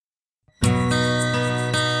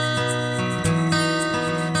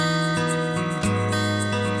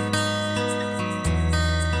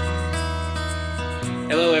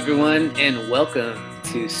everyone, and welcome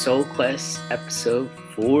to Soul Quest episode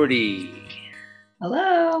 40.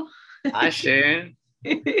 Hello. Hi, Sharon.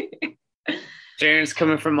 Sharon's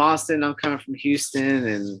coming from Austin. I'm coming from Houston,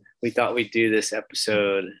 and we thought we'd do this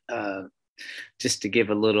episode just to give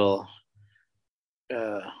a little,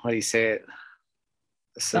 what do you say it?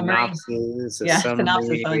 A synopsis,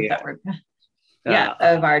 synopsis, I like that word.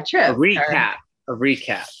 Of our trip. A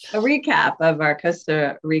recap of our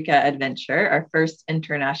Costa Rica adventure, our first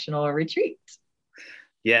international retreat.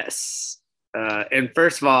 Yes. And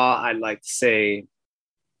first of all, I'd like to say,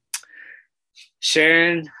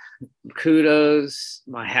 Sharon, kudos.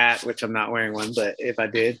 My hat, which I'm not wearing one, but if I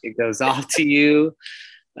did, it goes off to you.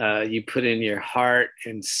 You put in your heart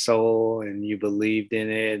and soul, and you believed in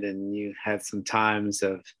it, and you had some times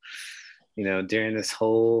of, during this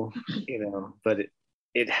whole, but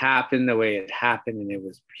it happened the way it happened, and it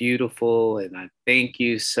was beautiful. And I thank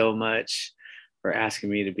you so much for asking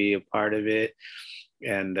me to be a part of it.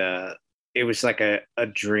 And it was like a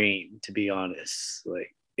dream, to be honest.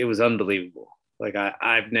 Like, it was unbelievable. Like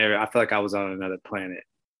I feel like I was on another planet.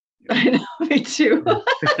 I know, me too.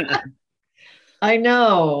 I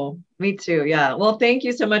know, me too. Yeah. Well, thank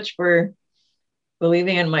you so much for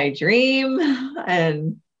believing in my dream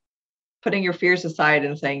and putting your fears aside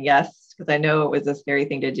and saying yes, because I know it was a scary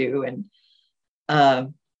thing to do. And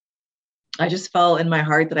I just felt in my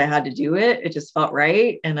heart that I had to do it. It just felt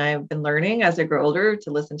right. And I've been learning as I grow older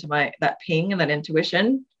to listen to that ping and that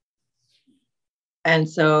intuition. And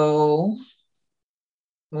so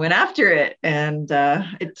I went after it, and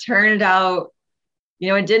it turned out,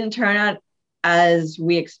 it didn't turn out as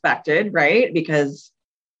we expected, right? Because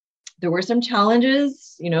there were some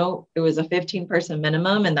challenges. It was a 15-person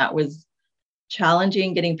minimum, and that was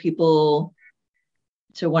challenging, getting people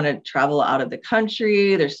to want to travel out of the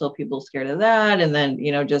country. There's still people scared of that. And then,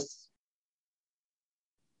 just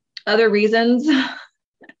other reasons.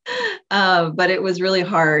 But it was really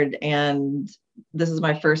hard. And this is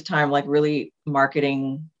my first time really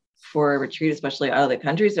marketing for a retreat, especially out of the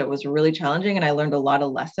country. So it was really challenging. And I learned a lot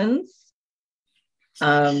of lessons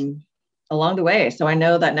along the way. So I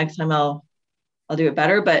know that next time I'll do it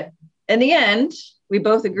better. But in the end, we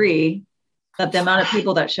both agree that the amount of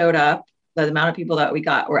people that showed up, the amount of people that we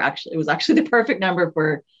got it was actually the perfect number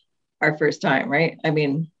for our first time, right? I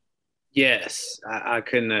mean, yes, I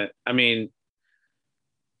couldn't. I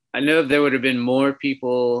know if there would have been more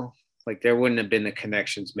people, there wouldn't have been the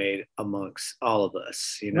connections made amongst all of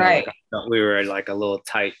us, right? I thought we were like a little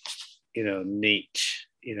tight, niche.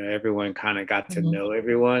 Everyone kind of got to know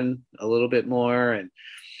everyone a little bit more, and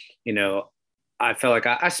I felt like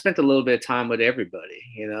I spent a little bit of time with everybody,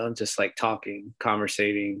 just like talking,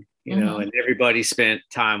 conversating, and everybody spent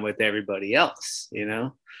time with everybody else,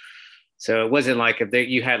 So it wasn't like if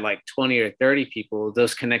you had 20 or 30 people,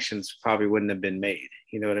 those connections probably wouldn't have been made.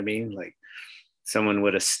 You know what I mean? Like, someone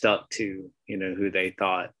would have stuck to, who they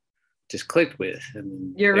thought just clicked with.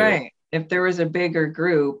 And you're right. If there was a bigger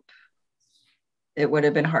group, it would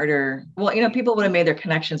have been harder. Well, people would have made their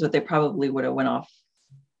connections, but they probably would have went off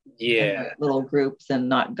in little groups and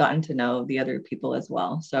not gotten to know the other people as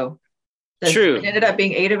well. So true. It ended up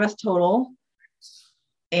being 8 of us total,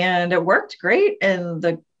 and it worked great. And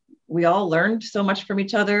we all learned so much from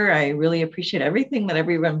each other. I really appreciate everything that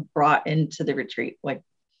everyone brought into the retreat.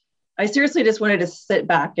 I seriously just wanted to sit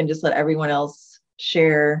back and just let everyone else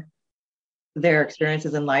share their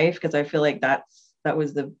experiences in life, because I feel like that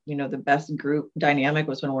was the best group dynamic,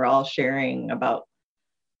 was when we're all sharing about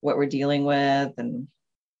what we're dealing with and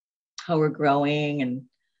how we're growing. And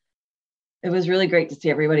it was really great to see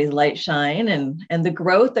everybody's light shine and the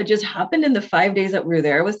growth that just happened in the 5 days that we were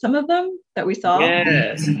there with some of them that we saw.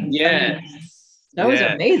 Yes. That was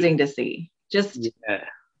amazing to see.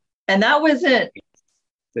 And that wasn't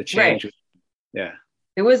the change. Right. Yeah.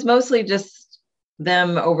 It was mostly just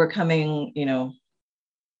them overcoming,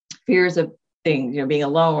 fears of things, being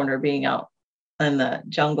alone or being out in the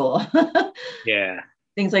jungle. Yeah.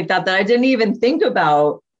 Things like that I didn't even think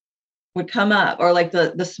about would come up, or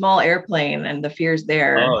the small airplane and the fears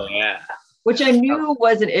there. Oh yeah. Which I knew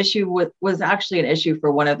was an issue was actually an issue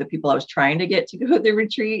for one of the people I was trying to get to go to the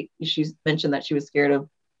retreat. She mentioned that she was scared of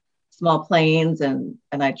small planes, and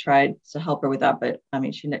I tried to help her with that, but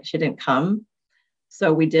she didn't come.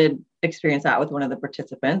 So we did experience that with one of the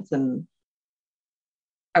participants, and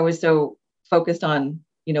I was so focused on,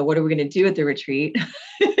 what are we going to do at the retreat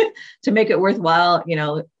to make it worthwhile,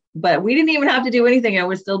 but we didn't even have to do anything. It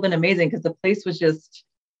would still been amazing, because the place was just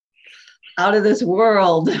out of this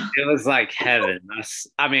world. It was like heaven.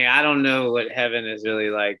 I mean, I don't know what heaven is really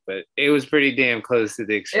like, but it was pretty damn close to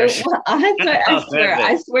the expression.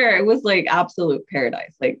 I swear it was like absolute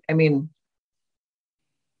paradise. Like, I mean,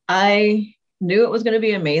 I knew it was going to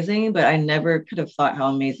be amazing, but I never could have thought how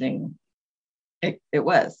amazing it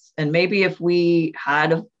was. And maybe if we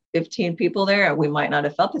had 15 people there, we might not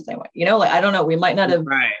have felt the same way. You know, like, I don't know, we might not have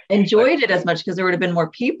enjoyed it as much because there would have been more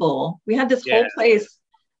people. We had this whole place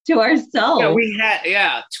to ourselves. Yeah, we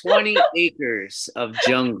had 20 acres of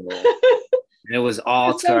jungle. And it was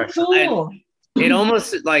all to ourselves. Cool. It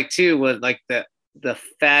almost like too was like the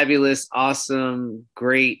fabulous, awesome,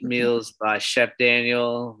 great meals by Chef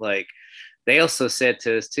Daniel. Like they also said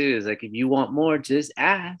to us too, is like if you want more, just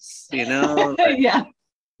ask. You know. Like, yeah.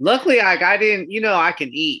 Luckily, like I didn't. You know, I can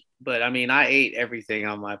eat, but I mean, I ate everything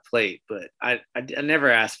on my plate. But I never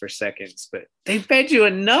asked for seconds. But they fed you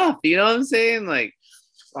enough. You know what I'm saying? Like.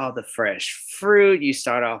 All the fresh fruit. You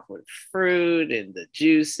start off with fruit and the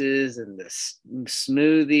juices and the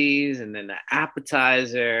smoothies and then the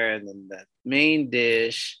appetizer and then the main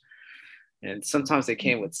dish. And sometimes they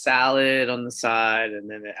came with salad on the side. And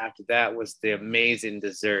then after that was the amazing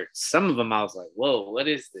desserts. Some of them I was like, whoa, what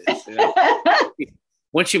is this? You know?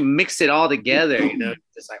 Once you mix it all together, you know,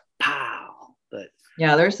 it's like, pow. But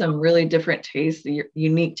yeah, there's some really different tastes,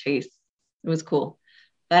 unique tastes. It was cool.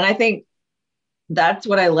 And I think that's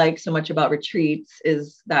what I like so much about retreats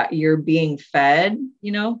is that you're being fed,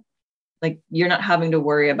 you know, like you're not having to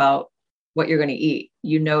worry about what you're going to eat.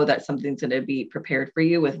 You know that something's going to be prepared for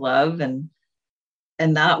you with love. And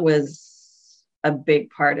that was a big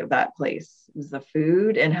part of that place. It was the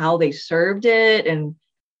food and how they served it and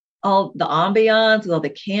all the ambiance with all the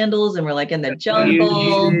candles. And we're like in the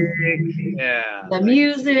jungle. The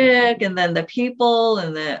music and then the people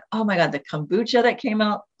and oh my God, the kombucha that came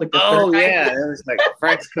out. Like it was like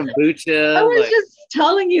fresh kombucha. I was just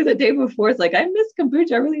telling you the day before, it's like, I miss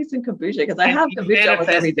kombucha. I really need some kombucha because I have kombucha almost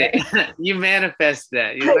every day. You manifest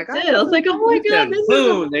that. You're like, I did. I was like, oh my God.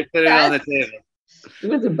 Boom, they put it on the table. It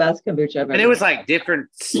was the best kombucha I've ever. And it was like different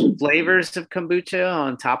flavors of kombucha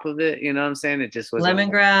on top of it. You know what I'm saying? It just was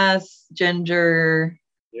lemongrass, ginger.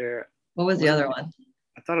 Yeah. What was the other one?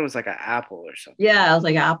 I thought it was like an apple or something. Yeah, it was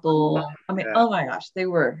like apple. I mean, oh my gosh, they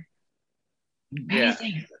were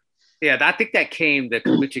amazing. Yeah, I think the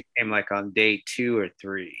kombucha came like on day 2 or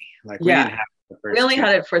 3. Like we didn't have the first. We only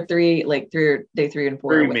had it for day 3 and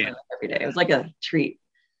 4 every day. It was like a treat.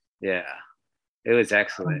 Yeah. It was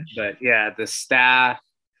excellent. But yeah, the staff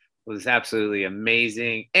was absolutely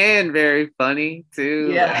amazing and very funny too.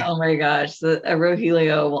 Yeah. Oh my gosh.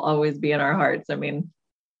 Rogelio will always be in our hearts. I mean,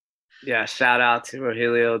 yeah, shout out to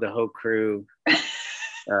Rogelio, the whole crew. I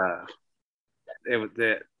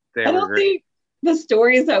don't think the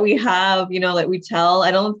stories that we have, you know, that we tell, I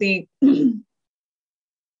don't think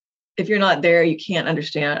if you're not there, you can't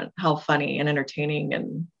understand how funny and entertaining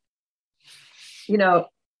and, you know,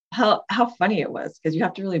 how funny it was because you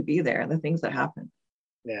have to really be there and the things that happen.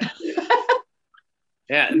 Yeah.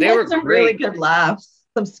 Yeah, they were some great. Really good laughs,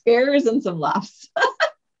 some scares and some laughs.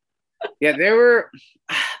 Yeah, they were.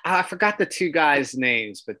 I forgot the 2 guys'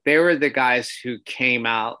 names, but they were the guys who came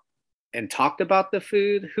out and talked about the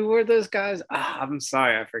food. Who were those guys? I'm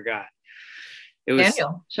sorry, I forgot. It was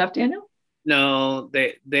Chef Daniel. No,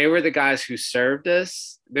 they were the guys who served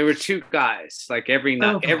us. There were 2 guys, like every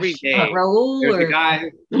night, every day. Raul there was a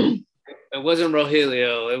guy. It wasn't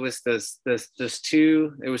Rogelio. It was this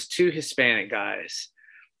 2. It was 2 Hispanic guys,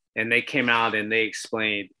 and they came out and they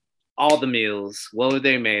explained all the meals. What were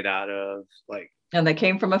they made out of? Like, and they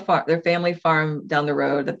came from their family farm down the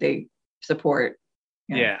road that they support.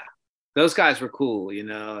 Yeah, those guys were cool. You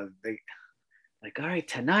know, they. Like, all right,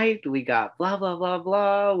 tonight we got blah, blah, blah,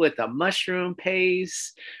 blah with a mushroom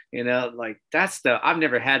paste, you know, like I've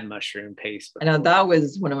never had mushroom paste before. I know that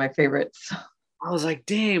was one of my favorites. I was like,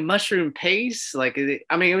 dang, mushroom paste. Like, it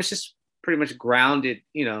was just pretty much grounded,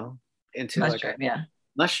 you know, into mushroom,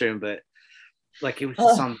 mushroom, but like it was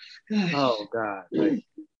just oh God. Like,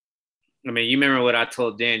 I mean, you remember what I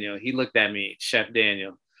told Daniel? He looked at me, Chef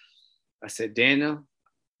Daniel. I said, Daniel,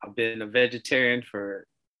 I've been a vegetarian for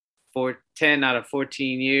 10 out of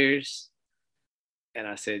 14 years. And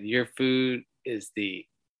I said, your food is the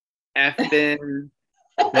effing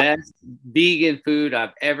best vegan food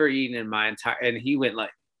I've ever eaten in my entire. And he went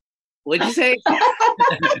like, what'd you say?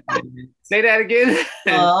 Say that again.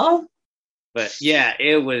 But yeah,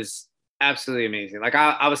 it was absolutely amazing. Like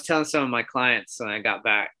I was telling some of my clients when I got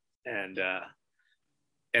back and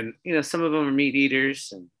you know, some of them are meat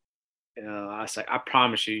eaters and you know, I was like, I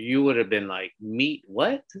promise you would have been like, meat,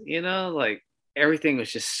 what? You know, like everything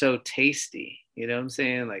was just so tasty. You know what I'm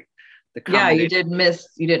saying? Like the Yeah, combination.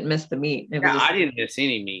 you didn't miss the meat. It Yeah, was I didn't miss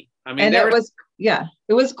any meat. I mean, and there it was. was, yeah,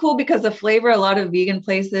 it was cool because the flavor, a lot of vegan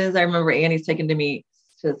places, I remember Annie's taken to me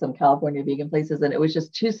to some California vegan places, and it was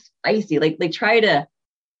just too spicy. Like they try to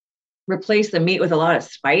replace the meat with a lot of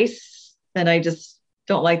spice, and I just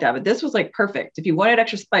don't like that. But this was like perfect. If you wanted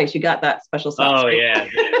extra spice, you got that special sauce, Oh right? yeah,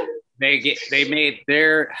 they made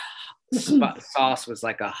their sauce was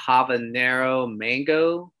like a habanero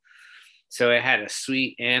mango, so it had a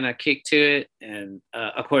sweet and a kick to it. And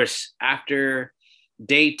of course, after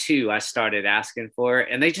day two, I started asking for it,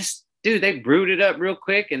 and they just, dude, they brewed it up real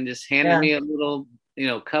quick and just handed Yeah. me a little,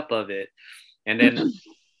 cup of it. And then,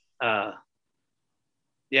 uh,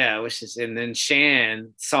 yeah, it was just, and then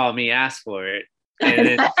Shan saw me ask for it, and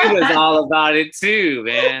then she was all about it too,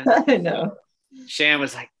 man. I know. Shan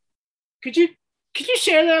was like, could you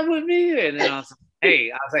share that with me? And then I was like,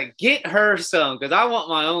 hey, I was like, get her some because I want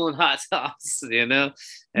my own hot sauce, And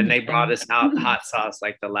they brought us out hot sauce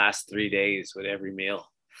like the last 3 days with every meal.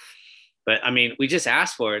 But I mean, we just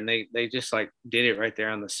asked for it and they just like did it right there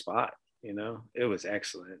on the spot. It was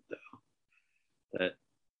excellent though. But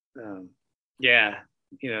yeah,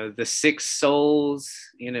 the six souls,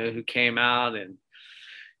 who came out and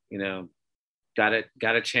you know got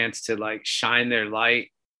a chance to like shine their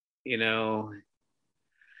light. I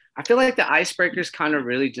feel like the icebreakers kind of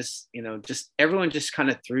really just everyone just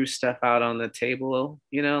kind of threw stuff out on the table,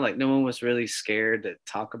 like no one was really scared to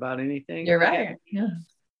talk about anything. You're right. Yeah.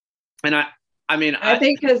 And I mean, I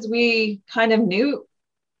think because we kind of knew,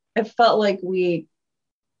 it felt like I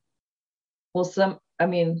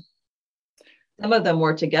mean, some of them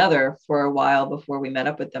were together for a while before we met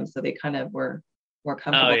up with them. So they kind of were more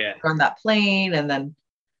comfortable on that plane. And then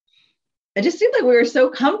it just seemed like we were so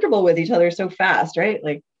comfortable with each other so fast, right?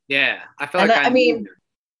 Like, yeah, I feel like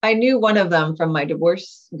I knew one of them from my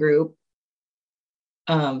divorce group.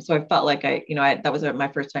 So I felt like that was my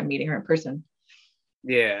first time meeting her in person.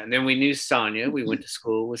 Yeah. And then we knew Sonia. We went to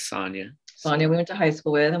school with Sonia. Sonia, we went to high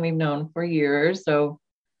school with, and we've known for years. So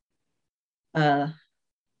that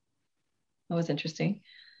was interesting.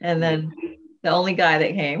 And then the only guy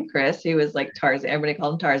that came, Chris, he was like Tarzan. Everybody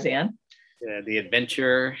called him Tarzan. Yeah, the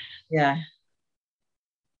adventurer. Yeah.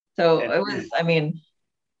 So it was, I mean,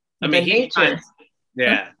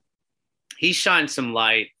 he shined some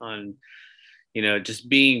light on, just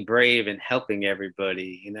being brave and helping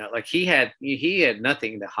everybody, like he had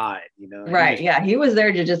nothing to hide, Right. He was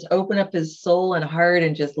there to just open up his soul and heart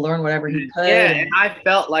and just learn whatever he could. Yeah. And I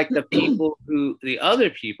felt like the other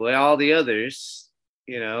people, all the others,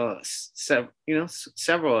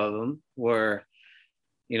 several of them were,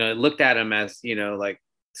 looked at him as, like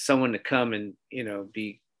someone to come and,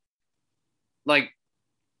 be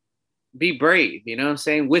brave, what I'm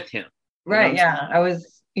saying, with him. Right. Yeah.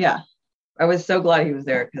 I was so glad he was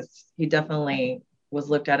there because he definitely was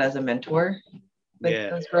looked at as a mentor with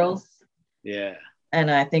those girls. Yeah. And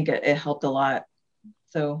I think it helped a lot.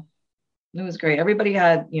 So it was great. Everybody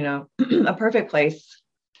had, a perfect place.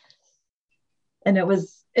 And it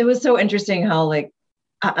was so interesting how like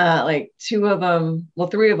two of them, well,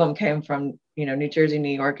 three of them came from, New Jersey, New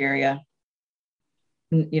York area.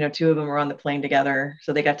 Two of them were on the plane together.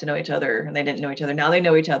 So they got to know each other and they didn't know each other. Now they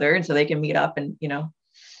know each other. And so they can meet up and,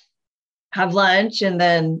 have lunch. And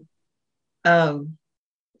then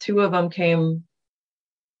two of them came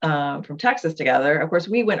from Texas together. Of course,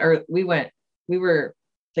 we were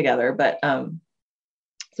together, but so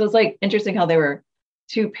it's like interesting how they were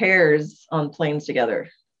two pairs on planes together,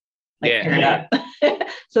 like paired up.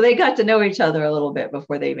 So they got to know each other a little bit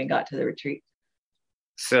before they even got to the retreat.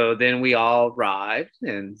 So then we all arrived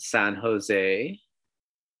in San Jose.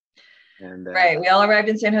 And right, we all arrived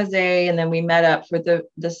in San Jose, and then we met up for the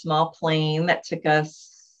small plane that took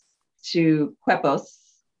us to Quepos,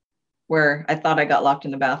 where I thought I got locked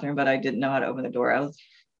in the bathroom, but I didn't know how to open the door. I was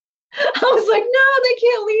like, no, they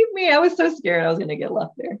can't leave me. I was so scared I was going to get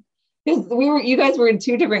left there. Because we were in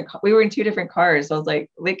two different cars. So I was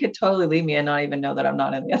like, they could totally leave me and not even know that I'm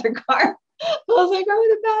not in the other car. I was like, I'm in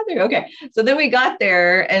the bathroom. Okay. So then we got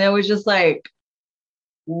there and it was just like,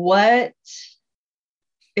 what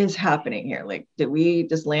is happening here? Like, did we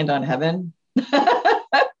just land on heaven?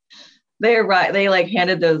 They like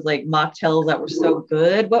handed those like mocktails that were so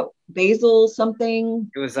good. What, basil something?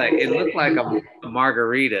 It was like, it looked like a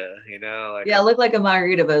margarita, like it looked like a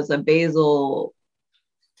margarita, but it was a basil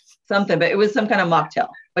something, but it was some kind of mocktail,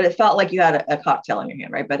 but it felt like you had a cocktail in your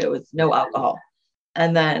hand, right? But it was no alcohol.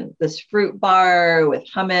 And then this fruit bar with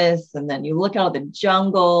hummus, and then you look out at the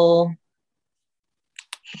jungle.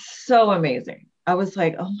 So amazing. I was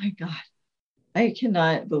like, oh my God, I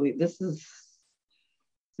cannot believe it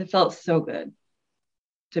felt so good.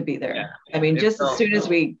 to be Yeah. there. I mean, It just as felt, soon as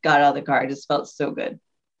we got out of the car, it just felt so good.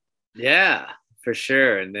 yeah, for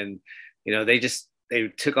sure. And then, they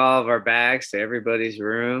took all of our bags to everybody's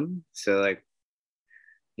room. So like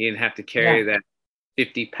you didn't have to Yeah. carry that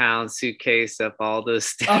 50-pound suitcase up all those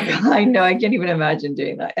Oh, stairs. God, I know. I can't even imagine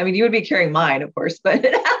doing that. I mean, you would be carrying mine, of course, but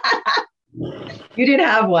you didn't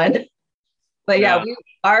have one. But yeah,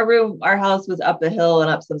 No, our house was up a hill and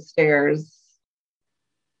up some stairs.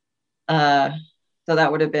 Uh, so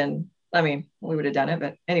that would have been, I mean, we would have done it.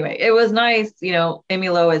 But anyway, it was nice.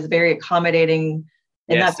 Emilo is very accommodating.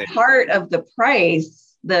 And yes, that's part of the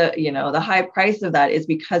price. The high price of that is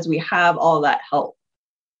because we have all that help.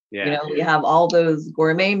 yeah, We have all those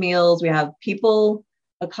gourmet meals. We have people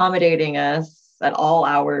accommodating us at all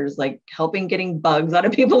hours, like helping getting bugs out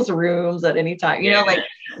of people's rooms at any time. yeah, Like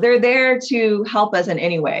they're there to help us in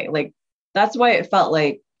any way. Like that's why it felt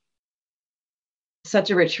like such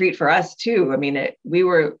a retreat for us too. I mean, we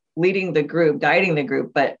were leading the group, guiding the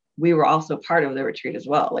group, but we were also part of the retreat as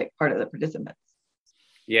well, like part of the participants.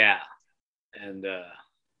 yeah. And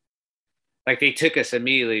like they took us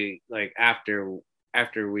immediately, like after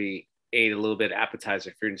we ate a little bit of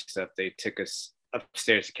appetizer food and stuff, they took us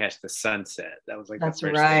upstairs to catch the sunset. That was like That's the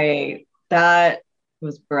first right. thing. That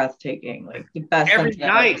was breathing. Like the best Every sunset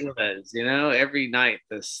night ever. was, every night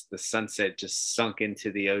the sunset just sunk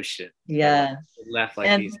into the ocean. Yes. It left like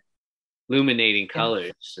And these illuminating yeah.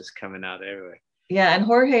 colors just coming out everywhere. Yeah. And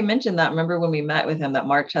Jorge mentioned that. Remember when we met with him that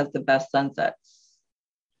March has the best sunsets?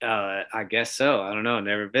 I guess so. I don't know.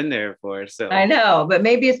 Never been there before. So I know, but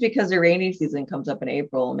maybe it's because the rainy season comes up in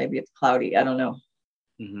April. Maybe it's cloudy. I don't know.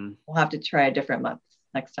 mm-hmm. We'll have to try a different month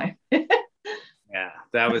next time. Yeah,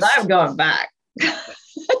 that was. I'm going back.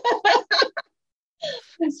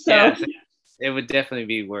 So Yeah, it would definitely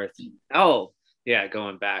be worth. Oh, yeah,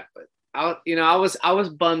 going back, but I was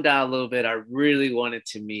bummed out a little bit. I really wanted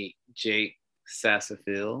to meet Jake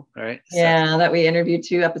Sassafil, right? yeah, that we interviewed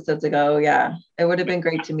 2 episodes ago. Yeah, it would have been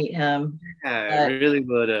great to meet him. Yeah, I But really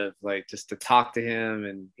would have like just to talk to him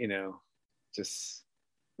and just.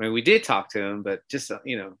 I mean, we did talk to him, but just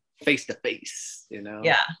face to face.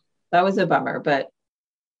 yeah, that was a bummer, but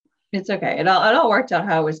it's okay. It all worked out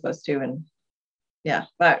how it was supposed to. And yeah,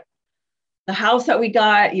 but the house that we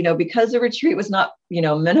got, because the retreat was not,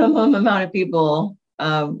 minimum amount of people,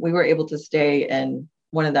 we were able to stay in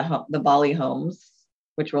one of the Bali homes,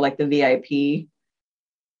 which were like the VIP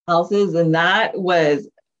houses. And that was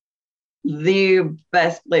the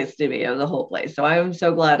best place to be of the whole place. So I'm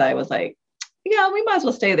so glad I was like, yeah, we might as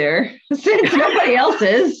well stay there since nobody else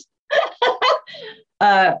is.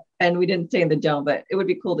 And we didn't stay in the dome, but it would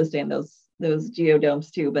be cool to stay in those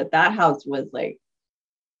geodomes too. But that house was like,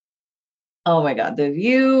 oh my God, the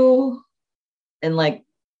view and like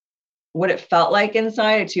what it felt like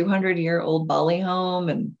inside a 200-year-old Bali home.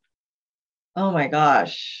 And oh my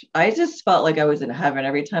gosh, I just felt like I was in heaven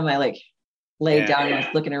every time I like laid down and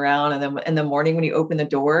was looking around. And then in the morning when you open the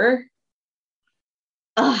door,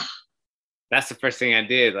 that's the first thing I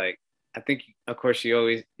did. Like, I think, of course,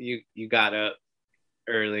 you got up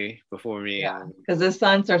early before me. Yeah, because the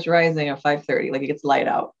sun starts rising at 5:30, like it gets light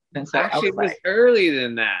out. And so actually, it was earlier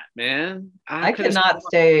than that, man. I could not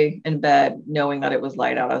stay in bed knowing that it was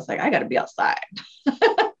light out. I was like, I got to be outside.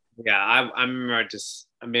 Yeah, I remember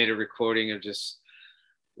I made a recording of just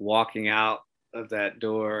walking out of that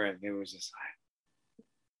door, and it was just like,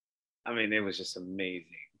 I mean, it was just amazing.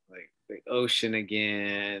 Like the ocean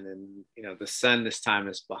again, and the sun this time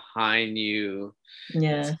is behind you.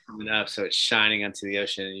 Yeah, it's coming up, so it's shining onto the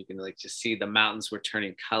ocean, and you can like just see the mountains were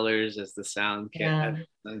turning colors as the sun came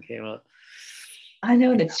up. I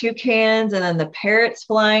know, the toucans and then the parrots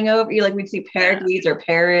flying over you. Like we'd see parakeets or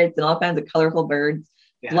parrots and all kinds of colorful birds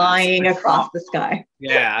flying across the sky.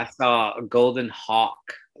 Yeah, I saw a golden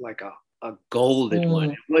hawk, like a golden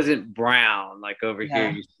one. It wasn't brown like over here.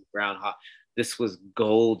 You see brown hawk. This was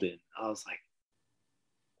golden. I was like,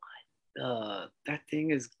 what? That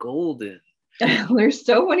thing is golden. There's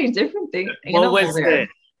so many different things. What was it?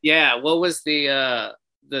 Yeah, what was the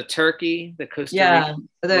turkey, the Costa Rica?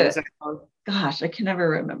 What was that called? Gosh, I can never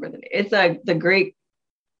remember the name. It's the Great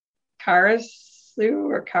Karasu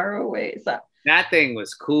or Caraway. That thing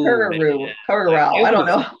was cool. Cararau. I don't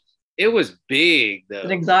know. It was big though. An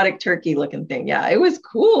exotic turkey looking thing. Yeah, it was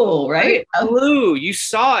cool, right? It flew. You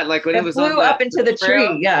saw it like when it was flew up into the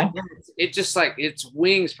tree. Yeah. It just like its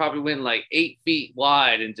wings probably went like 8 feet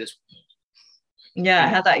wide and just. Yeah, it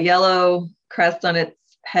had that yellow crest on its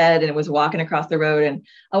head and it was walking across the road. And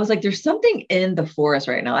I was like, there's something in the forest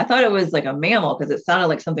right now. I thought it was like a mammal because it sounded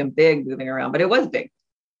like something big moving around, but it was big.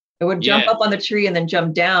 It would jump up on the tree and then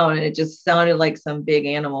jump down, and it just sounded like some big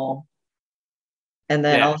animal. And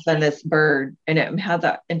then all of a sudden this bird, and it had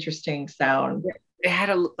that interesting sound. It had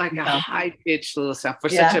a high pitched little sound for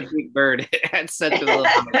such Yeah. a big bird. It had such a little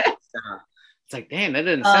sound. It's like, damn, that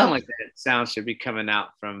doesn't sound like that sound should be coming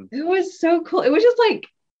out from. It was so cool. It was just like,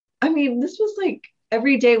 I mean, this was like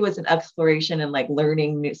every day was an exploration and like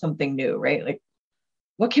learning something new, right? Like,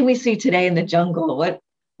 what can we see today in the jungle?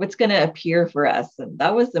 What's going to appear for us? And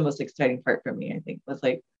that was the most exciting part for me, I think, was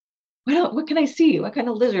like, what can I see? What kind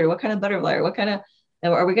of lizard? What kind of butterfly? What kind of,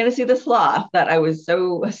 are we going to see the sloth that I was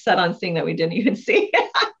so set on seeing that we didn't even see?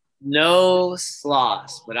 No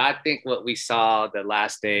sloths, but I think what we saw the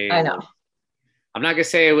last day, I know. I'm not going to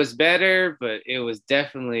say it was better, but it was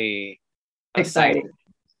definitely exciting.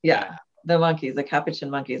 Yeah. The monkeys, the capuchin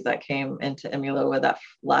monkeys that came into Emuloa that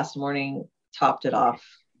last morning topped it off.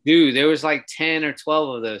 Dude, there was like 10 or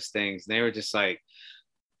 12 of those things. And they were just like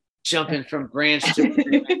jumping from branch to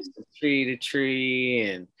branch, tree to tree.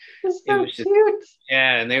 And it was just cute.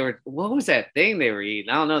 Yeah. And they were, what was that thing they were eating?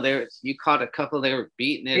 I don't know. You caught a couple, they were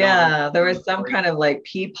beating it. Yeah. There was some kind of like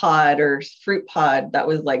pea pod or fruit pod that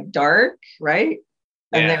was like dark, right?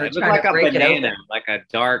 And they were trying to break it open. Like a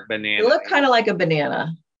dark banana. It looked kind of like a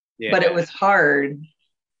banana, but it was hard.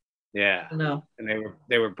 Yeah. No. And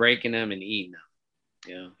they were breaking them and eating them.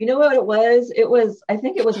 Yeah. You know what it was? I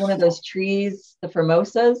think it was one of those trees, the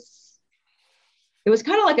Formosas. It was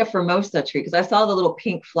kind of like a Formosa tree because I saw the little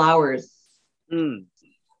pink flowers. It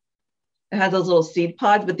had those little seed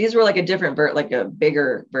pods, but these were like a different like a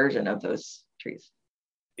bigger version of those trees.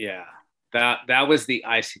 Yeah. That was the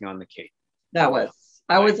icing on the cake. That was.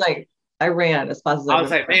 I was like, I ran as fast as I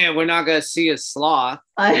was like, man, we're not gonna see a sloth.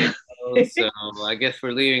 So I guess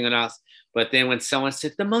we're leaving an house. But then when someone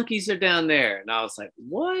said the monkeys are down there, and I was like,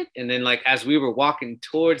 what? And then like as we were walking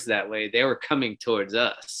towards that way, they were coming towards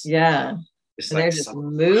us. Yeah. And they're just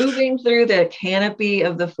moving through the canopy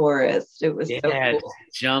of the forest. It was so cool.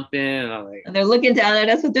 Jumping. And they're looking down at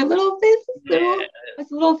us with their little faces.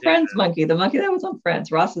 That's a little Friends monkey. The monkey that was on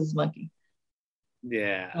Friends, Ross's monkey.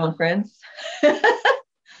 Yeah. On Friends.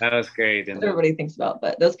 That was great. What everybody thinks about,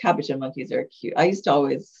 but those capuchin monkeys are cute. I used to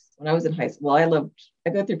always, when I was in high school, I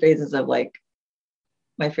go through phases of like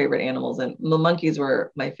my favorite animals, and the monkeys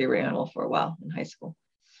were my favorite animal for a while in high school.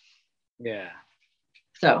 Yeah.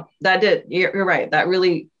 So you're right. That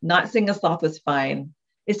really, not seeing a sloth was fine.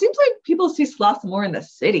 It seems like people see sloths more in the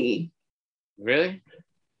city. Really?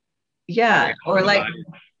 Yeah. Or like,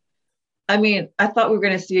 I mean, I thought we were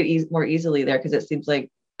going to see it more easily there because it seems like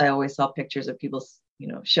I always saw pictures of people,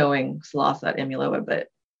 showing sloths at Emuloa, but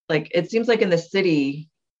like it seems like in the city,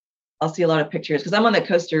 I'll see a lot of pictures because I'm on the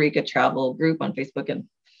Costa Rica travel group on Facebook, and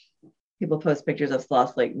people post pictures of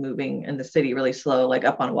sloths like moving in the city really slow, like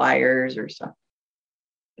up on wires or stuff.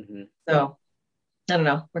 Mm-hmm. So I don't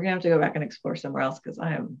know. We're gonna have to go back and explore somewhere else because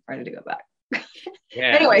I am ready to go back.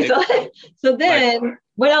 Yeah, anyway, so then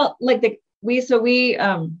what else? Like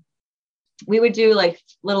we would do like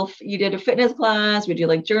you did a fitness class, we do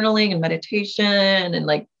like journaling and meditation. And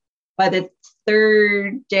like by the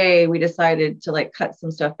third day, we decided to like cut some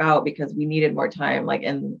stuff out because we needed more time, like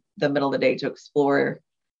in the middle of the day to explore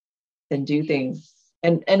and do things.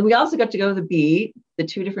 And we also got to go to the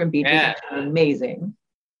 2 different beaches. Yeah. Amazing.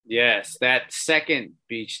 Yes. That second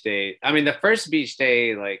beach day. I mean, the first beach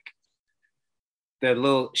day, like, the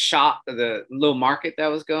little shop, the little market that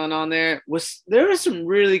was going on there was some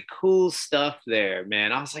really cool stuff there,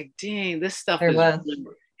 man. I was like, dang, this stuff is really,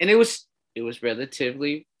 and it was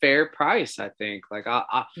relatively fair price, I think. Like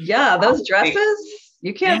those dresses,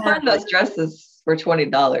 you can't find those dresses for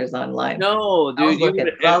 $20 online. No,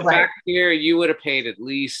 dude, back here you would have paid at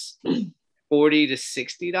least $40 to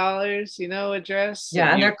 $60, a dress.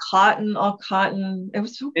 Yeah, and they're all cotton. It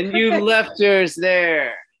was so and perfect. You left yours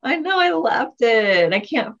there. I know, I left it. I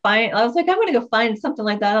can't find. I was like, I'm gonna go find something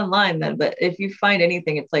like that online then. But if you find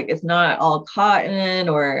anything, it's like it's not all cotton,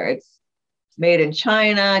 or it's made in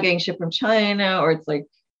China, getting shipped from China, or it's like,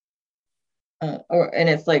 and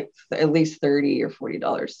it's like at least $30 or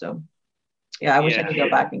 $40. So, yeah, I wish I could go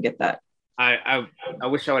back and get that. I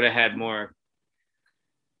wish I would have had more,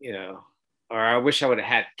 or I wish I would have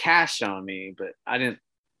had cash on me, but I didn't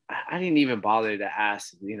even bother to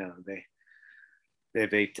ask.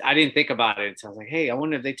 I didn't think about it until I was like, hey, I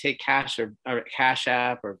wonder if they take cash or Cash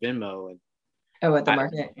App or Venmo. And at the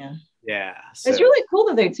market, yeah. Yeah. So. It's really cool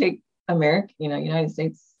that they take United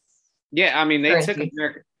States. Yeah, I mean, they took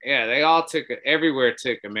American. Yeah, they all everywhere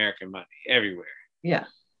took American money, everywhere. Yeah,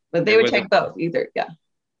 but they would take both either. Yeah.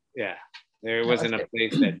 Yeah, there wasn't a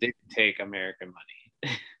place that didn't take American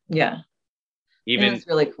money. Yeah. Even it's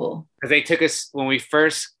really cool. Because they took us, when we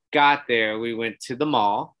first got there, we went to the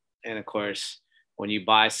mall. And of course, when you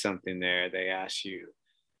buy something there, they ask you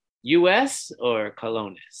US or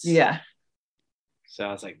colones. Yeah. So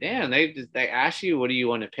I was like, damn, they ask you, what do you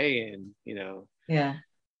want to pay in, you know? Yeah.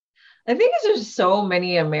 I think there's so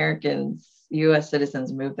many Americans, US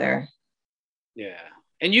citizens move there. Yeah.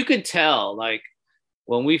 And you could tell, like,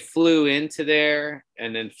 when we flew into there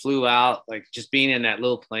and then flew out, like just being in that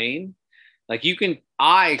little plane, like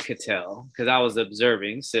I could tell because I was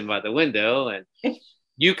observing, sitting by the window, and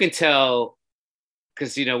you can tell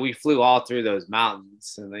because, you know, we flew all through those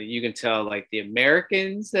mountains, and like, you can tell like the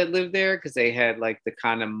Americans that lived there because they had like the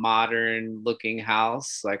kind of modern looking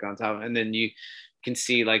house like on top, and then you can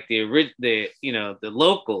see like the you know, the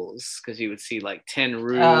locals because you would see like 10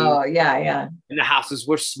 roofs. Oh yeah, yeah. And the houses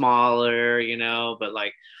were smaller, you know, but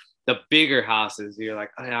like the bigger houses, you're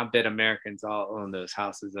like, oh, I bet Americans all own those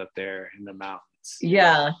houses up there in the mountains.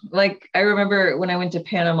 Yeah, like I remember when I went to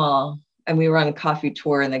Panama and we were on a coffee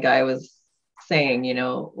tour, and the guy was saying, you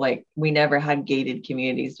know, like we never had gated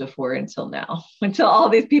communities before until now, until all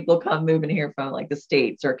these people come moving here from like the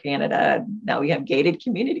States or Canada. Now we have gated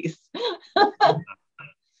communities.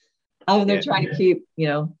 They're trying to keep, you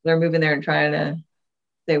know, they're moving there and trying to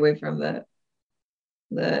stay away from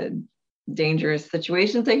the dangerous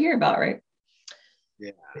situations they hear about, right?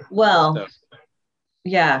 Yeah. Well,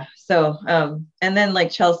 yeah. So, and then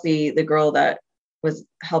like Chelsea, the girl that was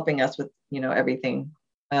helping us with, you know, everything,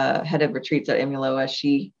 head of retreats at Imiloa,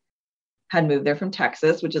 she had moved there from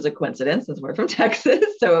Texas, which is a coincidence since we're from Texas.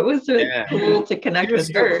 So it was really cool to connect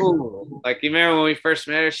with her. Cool. Like, you remember when we first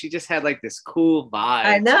met her, she just had like this cool vibe.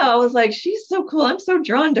 I know. I was like, she's so cool. I'm so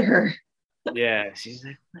drawn to her. Yeah. She's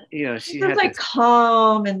like, you know, she was had like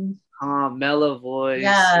calm and mellow voice.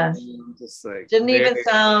 Yeah. Just like didn't even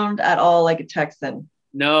sound at all like a Texan.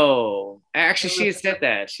 No, actually, she had said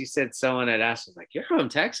that. She said someone had asked her, like, you're from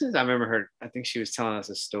Texas? I remember her, I think she was telling us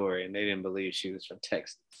a story and they didn't believe she was from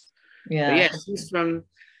Texas. Yeah. But yeah, she's from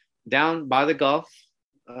down by the Gulf,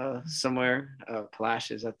 somewhere,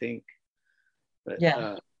 Palacios, I think. But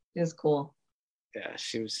yeah, it was cool. Yeah,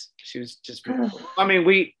 she was just beautiful. I mean,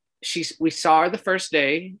 we saw her the first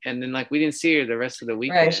day and then like we didn't see her the rest of the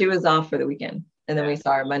weekend. Right, she was off for the weekend. And then we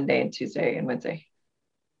saw her Monday and Tuesday and Wednesday.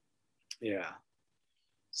 Yeah.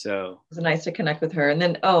 So it was nice to connect with her. And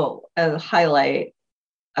then, a highlight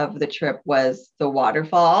of the trip was the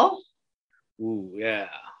waterfall. Ooh, yeah.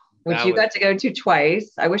 Which you got to go to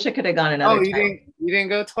twice. I wish I could have gone another time. You didn't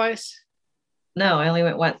go twice? No, I only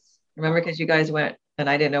went once. Remember, because you guys went and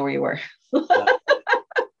I didn't know where you were.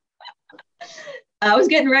 I was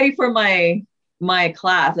getting ready for my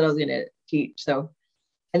class that I was going to teach. So,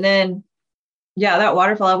 and then, yeah, that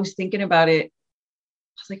waterfall, I was thinking about it.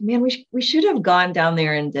 I was like, man, we should have gone down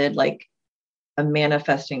there and did like a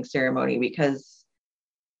manifesting ceremony, because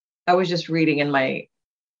I was just reading in my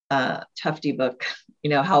Tufty book,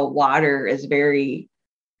 you know, how water is very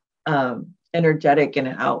energetic, and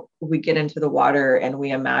how we get into the water and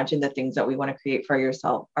we imagine the things that we want to create for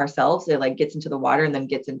ourselves. It like gets into the water and then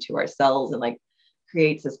gets into ourselves and like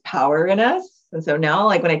creates this power in us. And so now,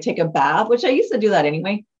 like when I take a bath, which I used to do that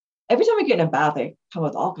anyway, every time I get in a bath, I come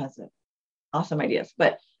with all kinds of awesome ideas.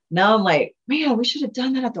 But now I'm like, man, we should have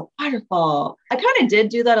done that at the waterfall. I kind of did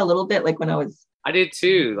do that a little bit, like when I did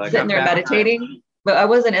too. Like sitting there meditating, but I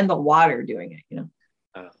wasn't in the water doing it, you know.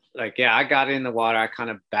 Like, yeah, I got in the water. I kind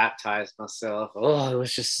of baptized myself. Oh, it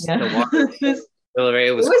was just the water.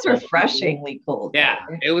 It was refreshingly cold. Yeah,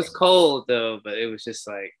 it was cold though, but it was just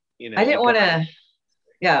like, you know. I didn't want to.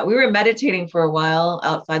 Yeah, we were meditating for a while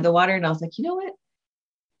outside the water, and I was like, you know what?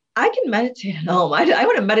 I can meditate at home. I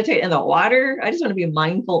want to meditate in the water. I just want to be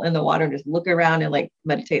mindful in the water and just look around and like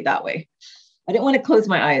meditate that way. I didn't want to close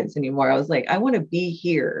my eyes anymore. I was like, I want to be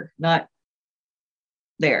here, not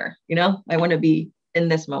there. You know, I want to be in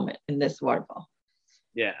this moment, in this waterfall.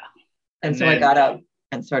 Yeah. And so I got up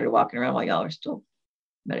and started walking around while y'all are still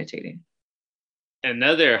meditating.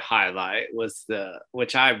 Another highlight was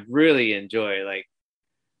which I really enjoy, like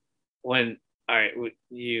when, all right,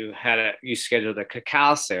 you scheduled a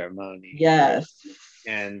cacao ceremony. Yes.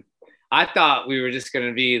 And I thought we were just going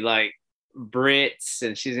to be like Brits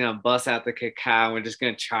and she's going to bust out the cacao and we're just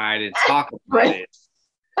going to try to talk about it.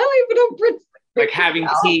 I don't even know Brits. Like having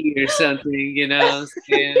tea or something, you know,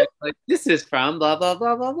 and like this is from blah blah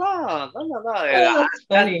blah blah blah blah blah blah. That's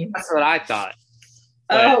funny. That's what I thought.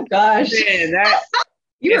 Oh gosh, man,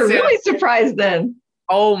 you were really surprised then.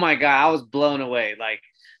 Oh my god, I was blown away. Like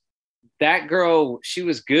that girl, she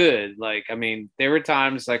was good. Like, I mean, there were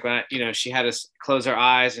times like when she had to close her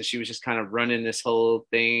eyes and she was just kind of running this whole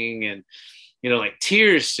thing, and like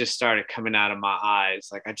tears just started coming out of my eyes.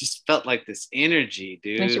 Like I just felt like this energy,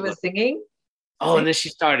 dude. And she was singing. Oh, and then she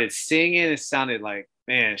started singing. It sounded like,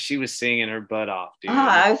 man, she was singing her butt off, dude.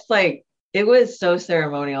 I was like, it was so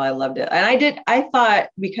ceremonial. I loved it. And I thought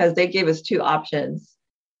because they gave us two options,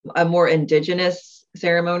 a more indigenous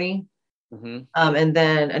ceremony. Mm-hmm. And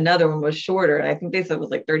then another one was shorter. And I think they said it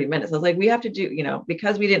was like 30 minutes. I was like, we have to do,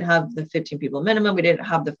 because we didn't have the 15 people minimum, we didn't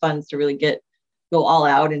have the funds to really go all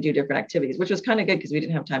out and do different activities, which was kind of good because we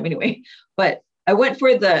didn't have time anyway. But I went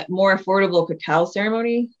for the more affordable cacao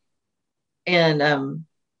ceremony, and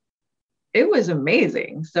it was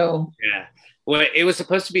amazing. So yeah. Well, it was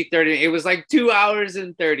supposed to be 30. It was like 2 hours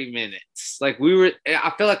and 30 minutes. Like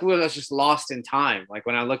I feel like we were just lost in time. Like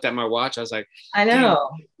when I looked at my watch, I was like, I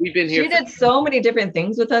know we've been here. She did so many different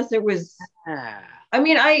things with us. It was, I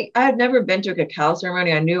mean, I had never been to a cacao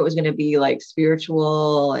ceremony. I knew it was going to be like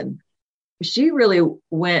spiritual, and she really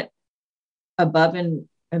went above and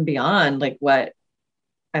beyond like what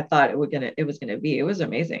I thought it was gonna be. It was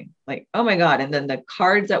amazing. Like, oh my God. And then the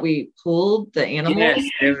cards that we pulled, the animals,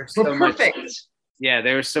 there was were so perfect.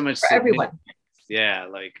 There was so much for everyone. Yeah,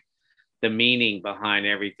 like the meaning behind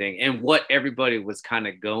everything and what everybody was kind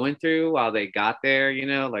of going through while they got there,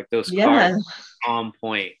 like those cards on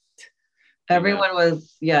point. Everyone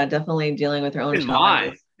was, definitely dealing with their own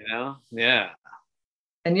challenges. Yeah.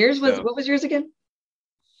 And yours was, what was yours again?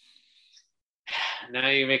 Now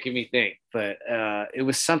you're making me think, but it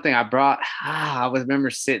was something I brought. I remember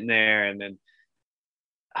sitting there and then.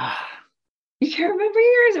 You can't remember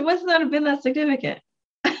yours? It must not have been that significant.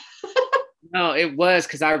 No, it was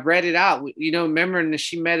because I read it out. Remember, and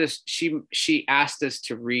she met us. She asked us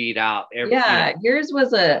to read out every. Yeah, yours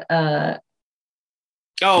was a.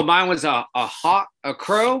 Oh, mine was a hawk, a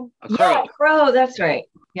crow. Yeah, crow. That's right.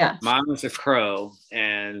 Yeah. Mine was a crow,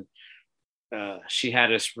 and she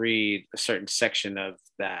had us read a certain section of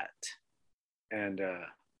that, and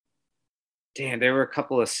damn, there were a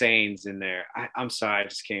couple of sayings in there. I'm sorry, I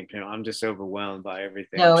just came to. I'm just overwhelmed by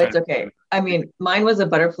everything. No, it's okay. I mean, mine was a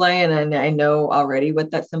butterfly, and I know already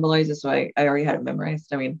what that symbolizes, so I already had it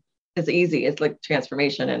memorized. I mean, it's easy. It's like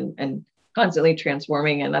transformation and constantly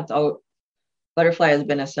transforming, and that's all. Butterfly has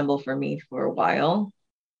been a symbol for me for a while,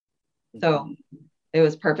 so it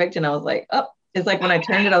was perfect. And I was like, oh, it's like when I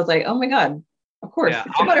turned it, I was like, oh my God, of course,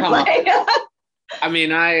 it's a butterfly. I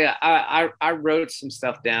mean, I wrote some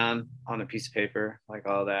stuff down on a piece of paper, like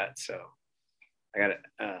all that. So I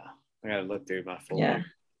gotta look through my folder. Yeah.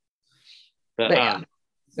 But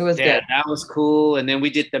it was good. That was cool. And then we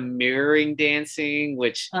did the mirroring dancing,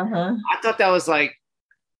 which I thought that was like,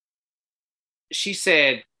 she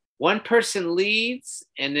said, one person leads,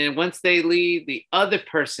 and then once they lead, the other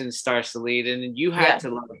person starts to lead, and then you had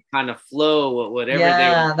to like kind of flow with whatever.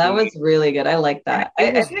 Yeah, that was really good. I like that.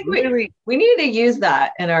 I think we needed to use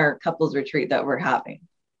that in our couples retreat that we're having.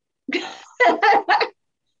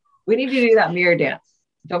 We need to do that mirror dance.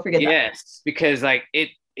 Don't forget that. Yes, because like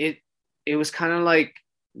it was kind of like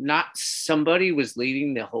not somebody was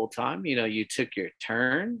leading the whole time. You took your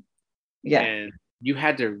turn. Yeah. And you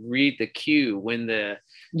had to read the cue when the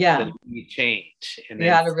change, and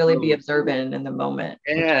you had to really be observant in the moment.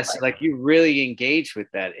 Yes, like you really engage with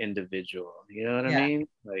that individual. You know what I mean?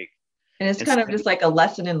 Like, and it's kind of just like a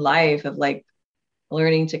lesson in life of like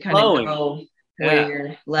learning to kind of go where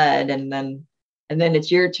you're led, and then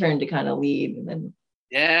it's your turn to kind of lead. And then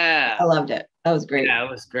I loved it. That was great. Yeah,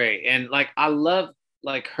 it was great, and like I love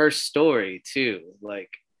like her story too.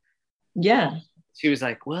 Like, she was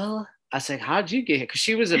like, well. I was like, how'd you get here? Because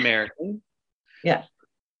she was American. Yeah.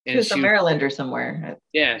 She was from Maryland or somewhere.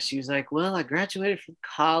 Yeah. She was like, well, I graduated from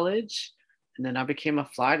college, and then I became a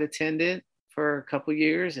flight attendant for a couple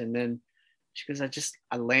years. And then she goes,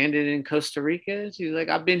 I landed in Costa Rica. She was like,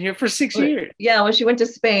 I've been here for 6 years. Yeah. When she went to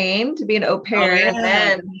Spain to be an au pair, and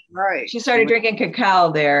then she started drinking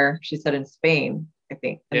cacao there, she said, in Spain, I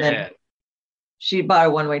think. And then she bought a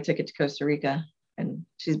one-way ticket to Costa Rica, and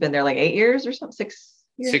she's been there like 8 years or something,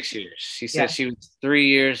 6 years. She said she was 3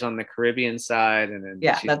 years on the Caribbean side, and then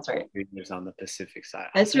that's right, 3 years on the Pacific side.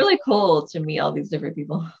 It's really cool to meet all these different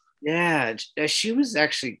people. Yeah, she was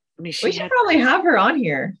actually. I mean, we should probably have her on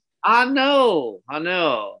here. I know.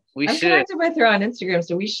 We should. I'm connected with her on Instagram,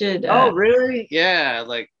 so we should. Oh, really? Yeah,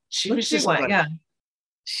 like she was just like,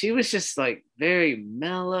 she was just like very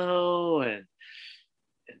mellow, and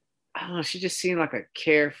I don't know. She just seemed like a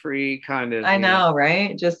carefree kind of. I know,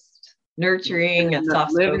 right? Just nurturing and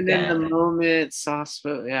soft living in the moment, soft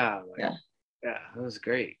spoken. Yeah, it was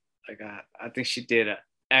great. Like I think she did an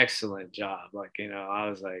excellent job. Like I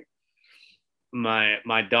was like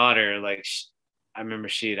my daughter. Like I remember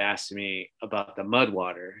she had asked me about the mud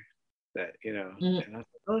water that and I was like,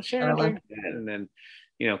 oh sure, and then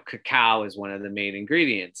cacao is one of the main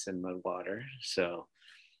ingredients in mud water. So,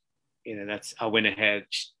 I went ahead.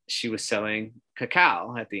 She was selling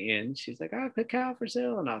cacao at the end. She's like, "Oh, cacao for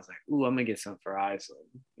sale," and I was like, "Ooh, I'm gonna get some for Iceland,"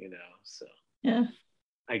 So Yeah.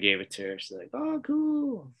 I gave it to her. She's like, "Oh,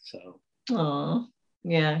 cool." So, Oh,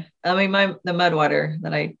 yeah. I mean, the mud water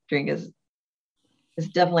that I drink is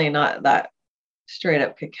definitely not that straight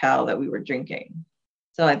up cacao that we were drinking.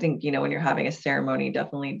 So I think, when you're having a ceremony,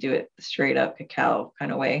 definitely do it straight up cacao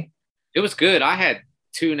kind of way. it was good. I had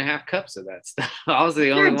 2.5 cups of that stuff. I was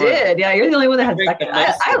the only Sure one. did. Yeah, you're the only one that I had drank second. the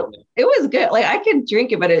most of it. It was good. Like I could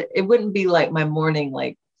drink it, but it wouldn't be like my morning,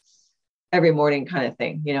 like every morning kind of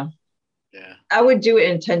thing, Yeah. I would do it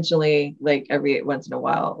intentionally, like every once in a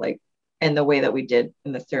while, like in the way that we did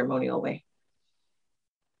in the ceremonial way.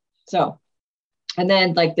 So, and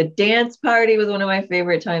then like the dance party was one of my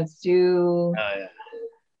favorite times too. Oh yeah.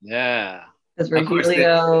 Yeah. Because Of course,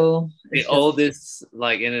 Virgilio, the oldest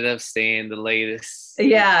ended up staying the latest.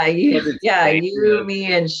 yeah, Stay, you,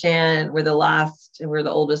 me, and Shan were the last, and we're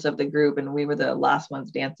the oldest of the group, and we were the last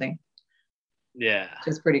ones dancing. Yeah.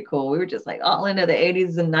 Which is pretty cool. We were just like all into the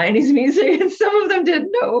 80s and 90s music, and some of them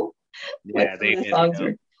didn't know what some of the songs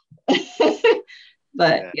were.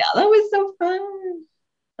 But yeah, that was so fun.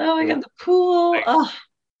 Oh my God, the pool. Oh.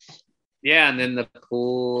 Yeah, and then the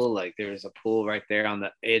pool, there was a pool right there on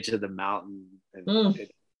the edge of the mountain, and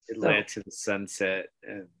it led to the sunset.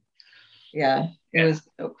 And yeah, it was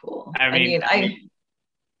so cool. I mean, I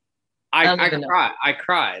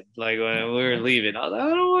cried like when we were leaving. I was like, I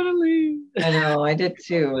don't want to leave. I know, I did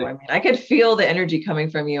too. I mean, I could feel the energy coming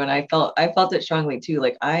from you, and I felt it strongly too.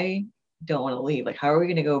 Like, I don't want to leave. Like, how are we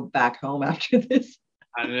going to go back home after this?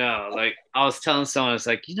 I know. Like, I was telling someone, it's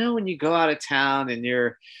like, when you go out of town and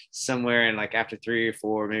you're somewhere, and after 3 or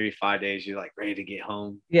 4, maybe 5 days, you're ready to get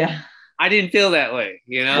home. Yeah. I didn't feel that way,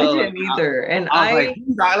 I didn't either. And I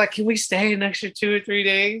was like, can we stay an extra 2 or 3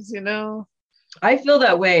 days? I feel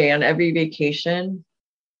that way on every vacation.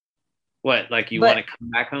 What, want to come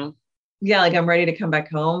back home? Yeah, like I'm ready to come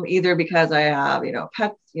back home, either because I have,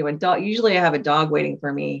 pets, a dog. Usually I have a dog waiting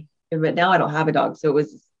for me, but now I don't have a dog, so it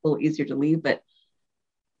was a little easier to leave. But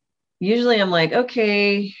usually I'm like,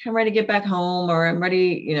 okay, I'm ready to get back home, or I'm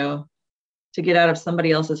ready, to get out of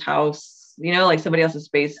somebody else's house, like somebody else's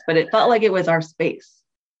space. But it felt like it was our space,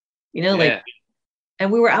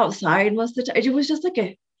 and we were outside most of the time. It was just like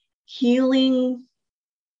a healing.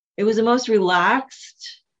 It was the most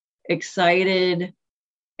relaxed, excited,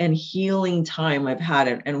 and healing time I've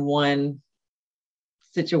had in one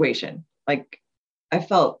situation. Like, I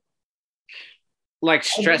felt like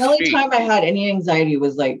stress. The only time I had any anxiety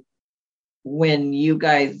was like when you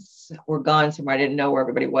guys were gone somewhere. I didn't know where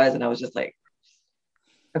everybody was, and I was just like,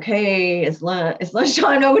 okay, it's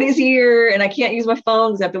lunchtime, nobody's here, and I can't use my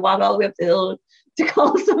phone because I have to walk all the way up the hill to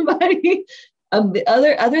call somebody.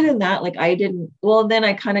 Other than that, like I didn't. Well, then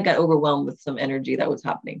I kind of got overwhelmed with some energy that was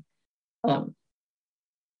happening.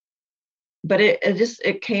 But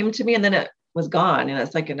it came to me, and then it was gone, and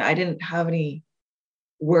it's like, and I didn't have any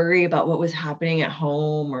worry about what was happening at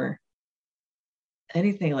home or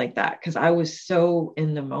anything like that, because I was so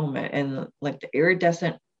in the moment. And like the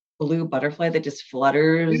iridescent blue butterfly that just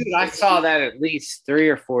flutters. Dude, I saw that at least 3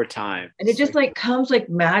 or 4 times. And it just comes like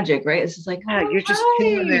magic, right? It's just like, yeah, you're just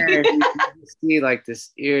sitting there. You see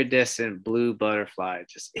this iridescent blue butterfly,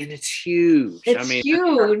 and it's huge. It's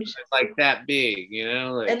huge. It's like that big,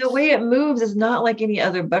 and the way it moves is not like any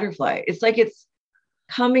other butterfly. It's like it's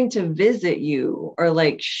coming to visit you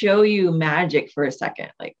or show you magic for a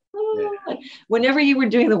second. Whenever you were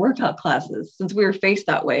doing the workout classes, since we were faced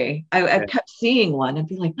that way, I kept seeing one and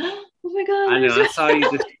be like, oh my God. I know, I saw you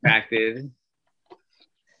distracted.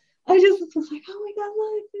 I just was like, oh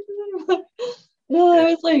my God, look. No, it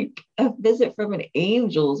was like a visit from an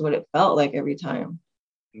angel is what it felt like every time.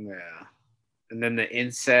 Yeah. And then the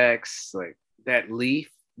insects, like that leaf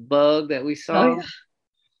bug that we saw. Oh,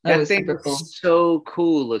 yeah. That thing was so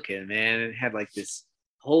cool looking, man. It had this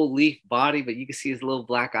whole leaf body, but you could see his little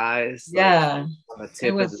black eyes. Yeah. On the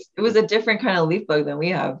tip it was a different kind of leaf bug than we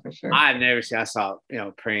have, for sure. I've never seen. I saw,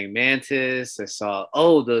 praying mantis. I saw,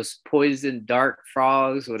 those poison dart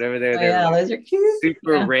frogs, whatever they're. Oh, yeah, those are cute.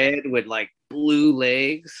 Super red with blue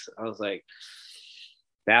legs. I was like,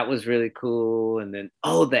 that was really cool. And then,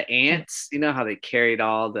 the ants. You know how they carried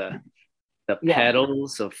all the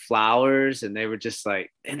petals of flowers, and they were just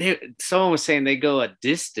someone was saying they go a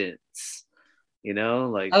distance.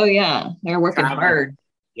 Oh yeah, they're working hard.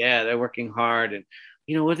 Yeah, they're working hard. And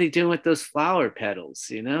what are they doing with those flower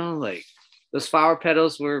petals? Those flower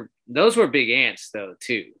petals were big ants though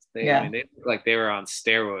too. They looked like they were on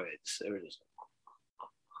steroids. They were just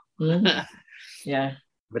mm-hmm. Yeah.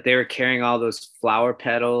 but they were carrying all those flower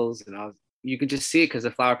petals, and you could just see it because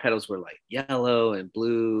the flower petals were like yellow and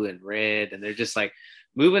blue and red, and they're just like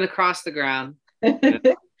moving across the ground. You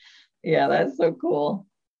know? Yeah, that's so cool.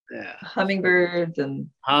 Yeah, Hummingbirds and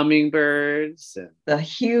hummingbirds and the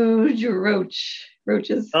huge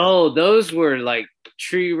roaches. oh, those were like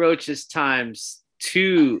tree roaches times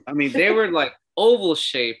two. I mean, they were like oval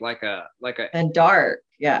shaped, like a And dark.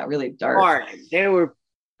 Yeah, really dark. heart. They were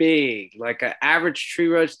big, like an average tree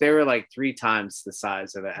roach. They were like 3 times the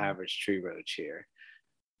size of an average tree roach here,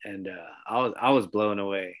 and I was blown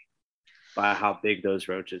away by how big those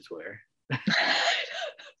roaches were.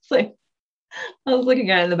 It's like I was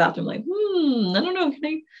looking at it in the bathroom, like, I don't know.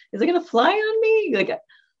 Is it gonna fly on me? Like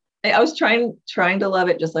I was trying to love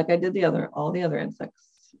it just like I did all the other insects.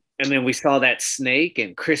 And then we saw that snake,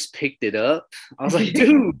 and Chris picked it up. I was like,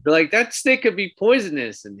 dude, like that snake could be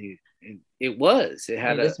poisonous, and it was. It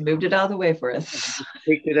had just moved it out of the way for us.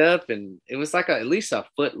 Picked it up, and it was like at least a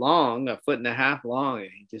foot long, a foot and a half long, and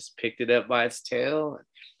he just picked it up by its tail.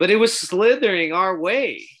 But it was slithering our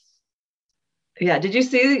way. Yeah. Did you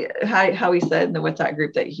see how he said in the WhatsApp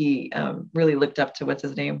group that he really looked up to what's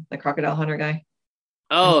his name, the crocodile hunter guy?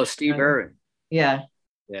 Oh, Steve Irwin. Yeah.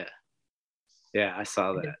 Yeah. Yeah, I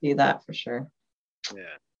saw that. See that for sure. Yeah.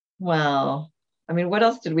 Well, I mean, what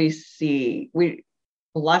else did we see?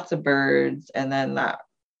 Lots of birds, and then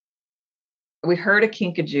we heard a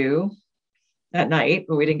kinkajou at night,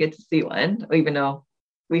 but we didn't get to see one, even though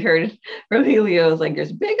we heard Rogelio was like,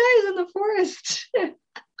 there's big eyes in the forest.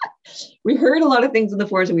 We heard a lot of things in the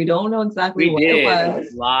forest, and we don't know exactly what it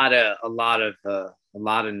was. A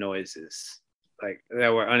lot of noises like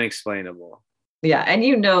that were unexplainable. Yeah,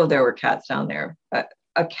 and there were cats down there.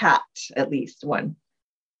 A cat, at least one.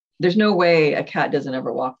 There's no way a cat doesn't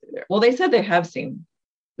ever walk through there. Well, they said they have seen.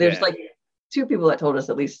 There's like 2 people that told us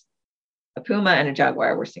at least a puma and a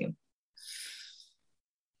jaguar were seen.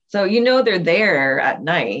 So they're there at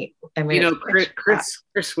night. I mean,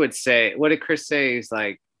 Chris would say, what did Chris say? He's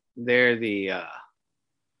like, they're the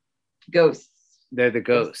ghosts. They're the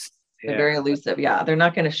ghosts. They're very elusive. Yeah, they're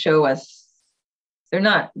not going to show us. They're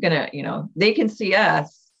not going to, they can see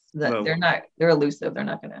us. They're elusive. They're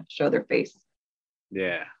not going to show their face.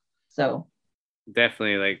 Yeah. So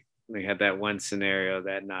definitely, like, we had that one scenario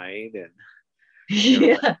that night, and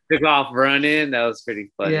took off running. That was pretty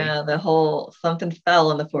funny. Yeah, the whole something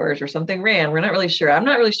fell in the forest or something ran. We're not really sure. I'm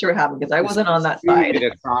not really sure what happened because I wasn't on that side.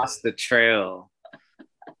 Across the trail.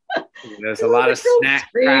 There's a lot of snack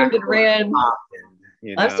screamed and ran.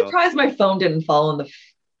 I'm surprised my phone didn't fall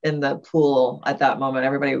in the pool at that moment.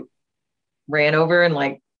 Everybody ran over and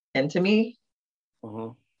like into me.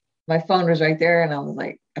 Uh-huh. My phone was right there, and I was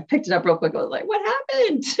like, I picked it up real quick. I was like, what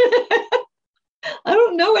happened? I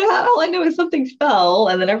don't know what happened. All I know is something fell,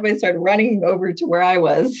 and then everybody started running over to where I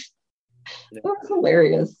was. It was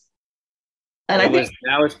hilarious. And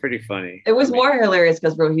that was pretty funny. It was more hilarious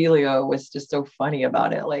because Rogelio was just so funny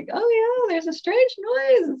about it. Like, oh yeah, there's a strange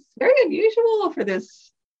noise. It's very unusual for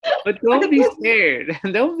this. But don't be scared.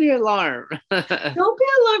 Don't be alarmed. Don't be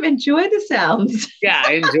alarmed. Enjoy the sounds. Yeah,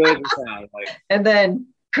 enjoy the sound. Like, and then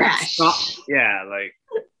crash. Yeah, like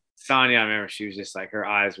Sonia, I remember she was just like, her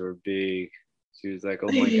eyes were big. She was like,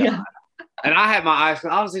 oh my God. And I had my eyes,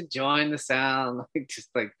 I was enjoying the sound, like just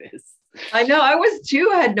like this. I know, I was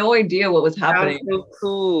too. I had no idea what was happening. That was so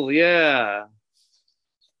cool, yeah.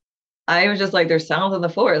 I was just like, there's sounds in the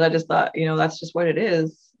forest. I just thought, that's just what it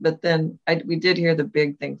is. But then we did hear the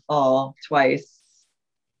big thing fall twice.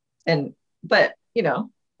 But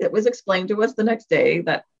it was explained to us the next day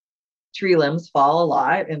that tree limbs fall a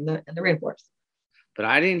lot in the rainforest. But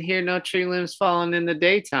I didn't hear no tree limbs falling in the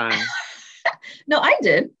daytime. No, I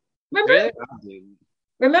did. Remember? Really? I didn't.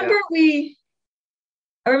 Remember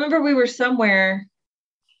I remember we were somewhere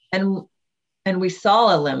and we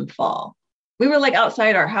saw a limb fall. We were like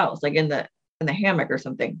outside our house, like in the hammock or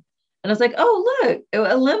something. And I was like, oh, look,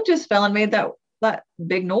 a limb just fell and made that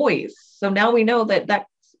big noise. So now we know that that's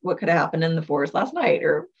what could have happened in the forest last night,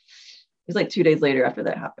 or it was like 2 days later after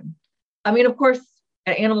that happened. I mean, of course,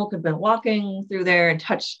 an animal could have been walking through there and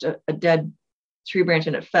touched a dead tree branch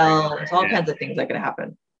and it fell. There's all kinds of things that could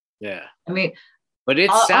happen. Yeah. I mean, but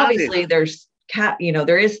it's obviously there's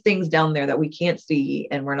there is things down there that we can't see,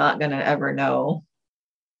 and we're not going to ever know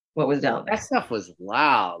what was down there. That stuff was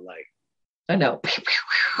loud. Like, I know.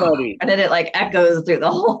 And then it like echoes through the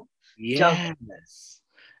whole junk.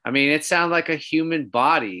 I mean, it sounded like a human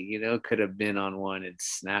body, could have been on one and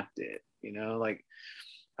snapped it, like,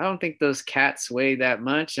 I don't think those cats weigh that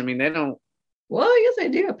much. I mean, they don't. Well, yes, I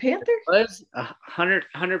do. A panther? Was 100.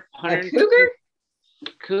 A cougar?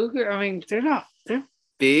 Cougar? I mean, they're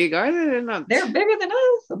big? Are they? They're not. They're bigger than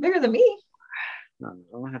us. They're bigger than me. No,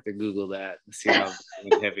 I'm gonna have to Google that and see how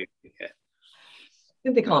heavy they get. I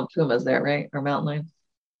think they call them pumas there, right? Or mountain lions.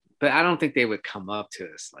 But I don't think they would come up to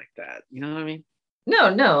us like that. You know what I mean?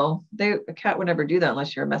 No. A cat would never do that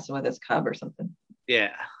unless you're messing with its cub or something.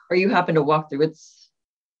 Yeah. Or you happen to walk through its,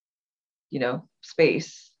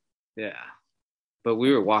 space. Yeah. But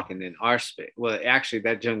we were walking in our space. Well, actually,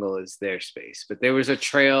 that jungle is their space. But there was a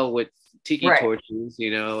trail with tiki torches,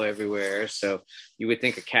 everywhere. So you would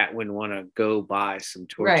think a cat wouldn't want to go buy some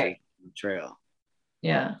torches on the trail.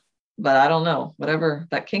 Yeah. But I don't know. Whatever,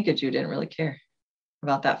 that kinkajou didn't really care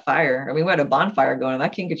about that fire. I mean, we had a bonfire going, and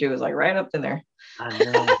that kinkajou was like right up in there. I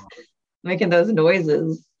know. Making those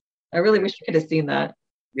noises. I really wish you could have seen that.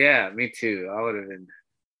 Yeah, me too. I would have been,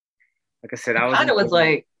 like I said, I kind of was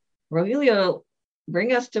like, Rogelio,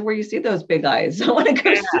 bring us to where you see those big eyes. I want to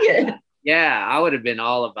go see it. Yeah, I would have been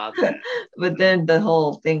all about that. But then the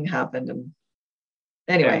whole thing happened. And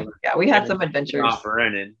anyway, we had some adventures. Off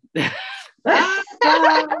running.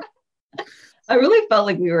 I really felt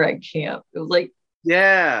like we were at camp. It was like,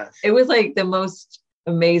 it was like the most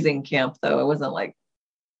amazing camp, though. It wasn't like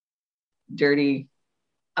dirty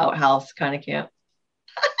outhouse kind of camp.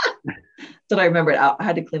 So I remember I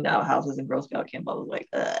had to clean the outhouses in Girl Scout camp. I was like,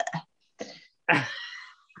 ugh.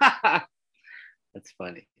 That's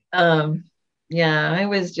funny. Yeah, I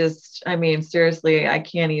was just, seriously, I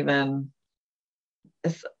can't even.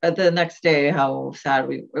 The next day, how sad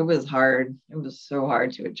it was hard. It was so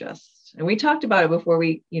hard to adjust. And we talked about it before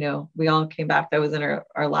we all came back. That was in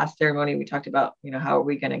our last ceremony. We talked about, how are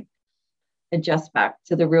we going to adjust back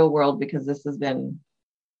to the real world, because this has been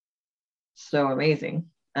so amazing.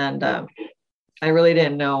 And I really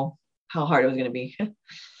didn't know how hard it was going to be.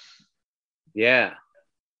 Yeah,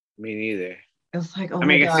 me neither. It was like, oh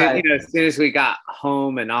my God. As soon as we got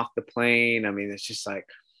home and off the plane, it's just like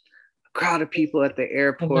a crowd of people at the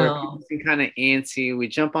airport, people seem kind of antsy. We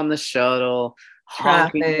jump on the shuttle,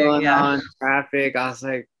 honking going on, traffic. I was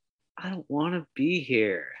like, I don't want to be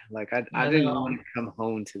here. Like, I didn't want to come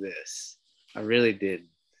home to this. I really did.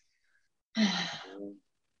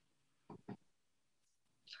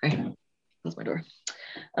 Sorry, close my door.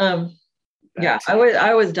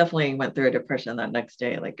 I was definitely went through a depression that next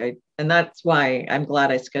day. And that's why I'm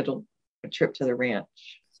glad I scheduled a trip to the ranch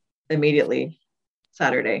immediately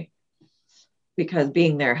Saturday, because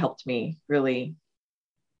being there helped me really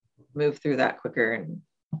move through that quicker.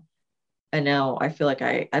 And now I feel like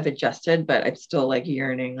I've adjusted, but I'm still like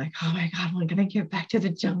yearning, like, oh my God, when can I get back to the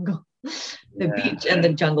jungle? The beach and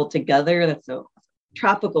the jungle together. That's so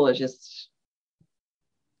tropical is just.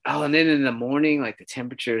 Oh, and then in the morning, like the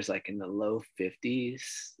temperature is like in the low 50s,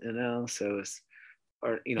 so it's,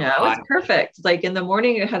 it was perfect. Like in the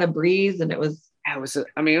morning it had a breeze and it was. It was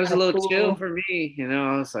a little chill for me,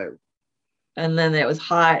 I was like. And then it was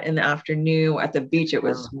hot in the afternoon. At the beach, it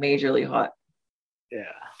was majorly hot. Yeah.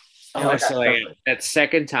 So that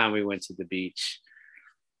second time we went to the beach,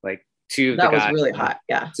 like two of the guys was really hot.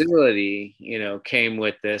 Yeah. Facility, came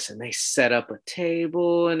with us, and they set up a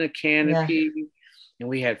table and a canopy. Yeah. And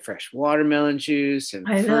we had fresh watermelon juice and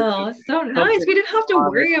I know, it's so nice. We didn't have to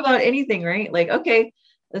worry about anything, right? Like, okay,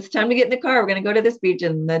 it's time to get in the car. We're gonna go to this beach,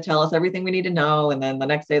 and they tell us everything we need to know. And then the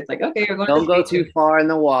next day, it's like, okay, you're going. Don't go too far in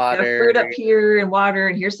the water. Fruit up here and water,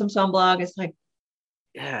 and here's some sunblock. It's like,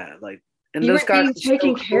 like, and those guys are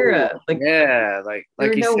taken care of. Like,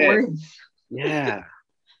 like you said, words. Yeah.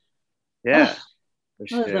 For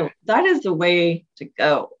sure. That is the way to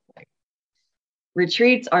go.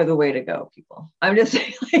 Retreats are the way to go, people. I'm just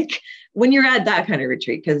saying, like, when you're at that kind of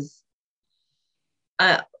retreat, because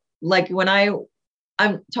like when I'm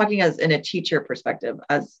talking as in a teacher perspective,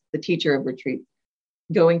 as the teacher of retreat,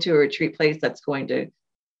 going to a retreat place that's going to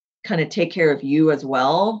kind of take care of you as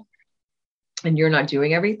well, and you're not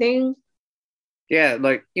doing everything. Yeah,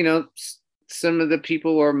 like, some of the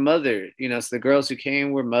people were mothers, so the girls who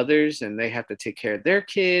came were mothers, and they have to take care of their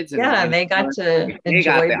kids. And they got to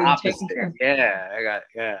enjoy being taken care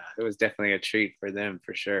of. It was definitely a treat for them,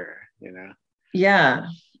 for sure, Yeah.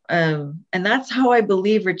 And that's how I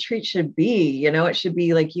believe retreat should be. It should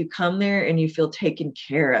be like you come there and you feel taken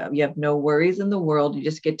care of. You have no worries in the world. You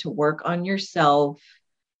just get to work on yourself,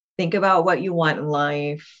 think about what you want in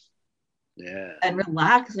life. Yeah. And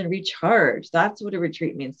relax and recharge. That's what a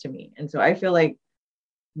retreat means to me. And so I feel like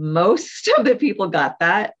most of the people got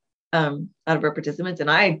that out of our participants. And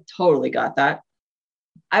I totally got that.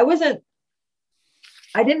 I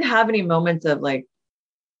didn't have any moments of like,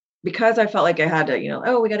 because I felt like I had to,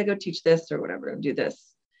 we got to go teach this or whatever and do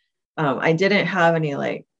this. I didn't have any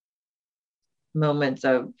like moments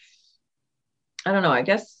of, I don't know, I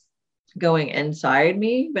guess going inside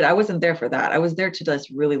me, but I wasn't there for that. I was there to just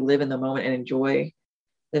really live in the moment and enjoy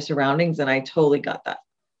the surroundings. And I totally got that.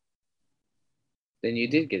 Then you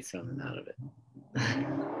did get something out of it.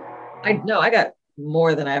 I got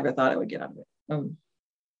more than I ever thought I would get out of it.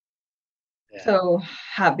 Yeah. So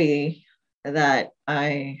happy that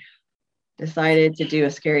I decided to do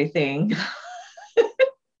a scary thing.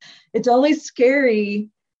 It's only scary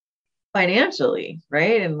financially,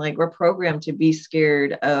 right? And like we're programmed to be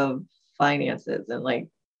scared of finances and like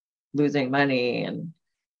losing money and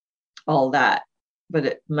all that.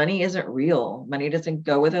 But money isn't real. Money doesn't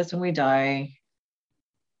go with us when we die.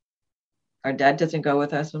 Our debt doesn't go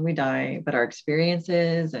with us when we die, but our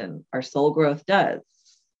experiences and our soul growth does.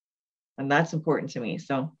 And that's important to me.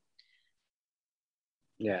 So,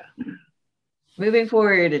 yeah. Moving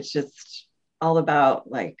forward, it's just all about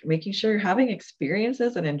like making sure having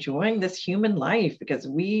experiences and enjoying this human life because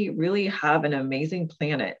we really have an amazing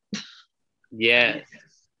planet. Yes.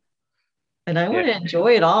 And I want to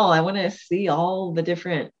enjoy it all. I want to see all the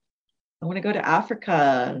different, I want to go to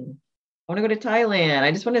Africa. I want to go to Thailand.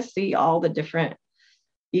 I just want to see all the different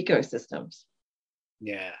ecosystems.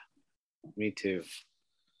 Yeah, me too.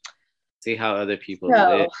 See how other people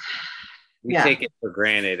live. We take it for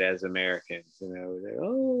granted as Americans, We're like,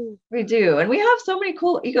 oh, we do, and we have so many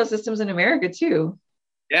cool ecosystems in America too.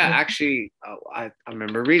 Yeah, actually, I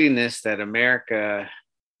remember reading this that America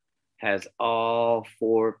has all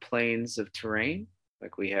 4 planes of terrain.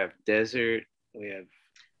 Like we have desert, we have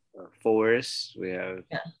forests, we have.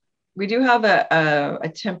 Yeah, we do have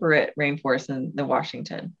a temperate rainforest in the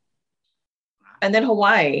Washington, and then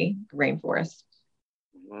Hawaii rainforest.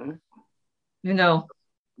 Mm-hmm.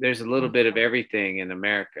 There's a little bit of everything in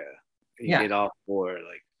America. You get all 4.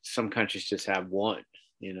 Like some countries just have 1,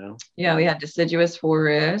 Yeah, we had deciduous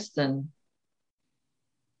forest and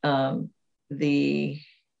we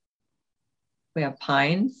have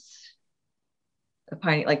pines. The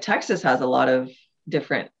pine, like Texas has a lot of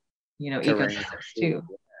different, ecosystems too.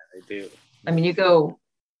 Yeah, they do. I mean, you go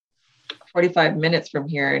 45 minutes from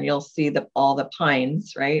here and you'll see all the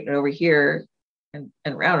pines, right? And over here and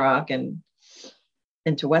Round Rock and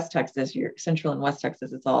into West Texas, your Central and West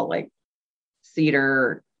Texas, it's all like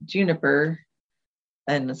cedar, juniper,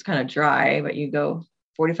 and it's kind of dry, but you go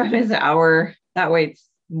 45 minutes an hour. That way it's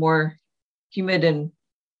more humid and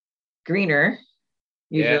greener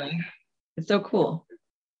usually. Yeah. It's so cool.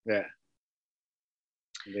 Yeah.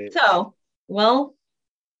 So, well,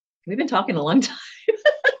 we've been talking a long time.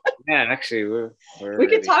 Yeah, actually, we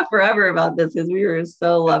could talk forever about this because we were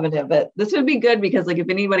so loving it. But this would be good because, like, if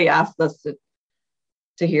anybody asks us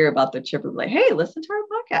to hear about the trip, we're like, hey, listen to our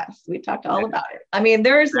podcast. We talked all about it. I mean,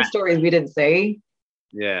 there are some stories we didn't say.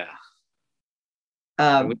 Yeah.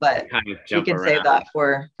 But we can save that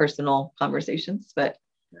for personal conversations. But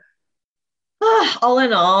all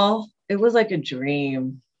in all, it was like a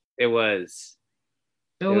dream. It was.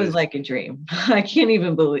 It was like a dream. I can't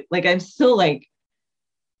even believe, like, I'm still like,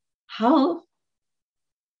 how?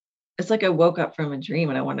 It's like I woke up from a dream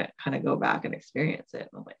and I want to kind of go back and experience it.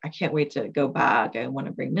 I'm like, I can't wait to go back. I want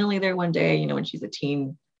to bring Millie there one day, when she's a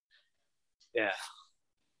teen. Yeah.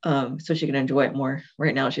 So she can enjoy it more.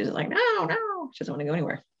 Right now, she's like, no, she doesn't want to go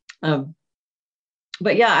anywhere.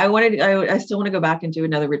 But yeah, I still want to go back and do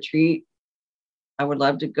another retreat. I would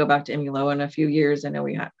love to go back to Emulo in a few years. I know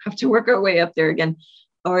we have to work our way up there again,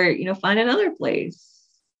 or find another place.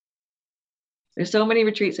 There's so many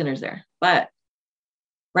retreat centers there, but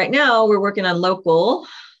right now we're working on local.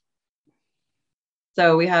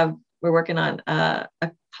 So we're working on a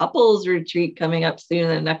couples retreat coming up soon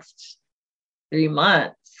in the next 3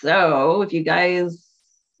 months. So if you guys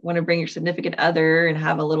want to bring your significant other and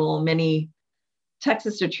have a little mini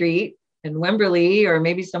Texas retreat in Wemberley or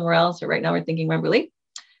maybe somewhere else, or right now we're thinking Wemberley,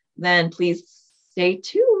 then please stay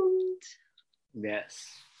tuned. Yes.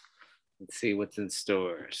 Let's see what's in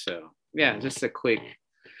store. So yeah, just a quick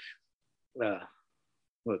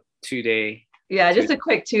 2-day. Yeah, just a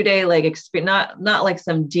quick 2-day like experience, not like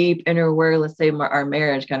some deep inner work, let's say our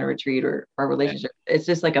marriage kind of retreat or our relationship. Yeah. It's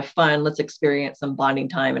just like a fun, let's experience some bonding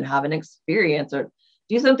time and have an experience or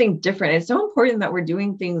do something different. It's so important that we're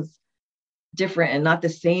doing things different and not the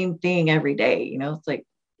same thing every day. It's like,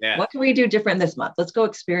 what can we do different this month? Let's go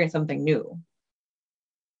experience something new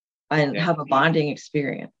and have a bonding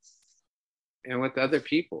experience. And with other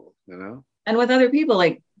people, And with other people,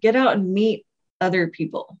 like get out and meet other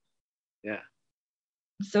people. Yeah.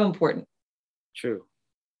 So important. True.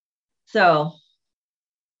 So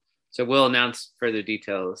we'll announce further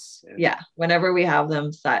details. Whenever we have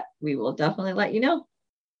them set, we will definitely let you know.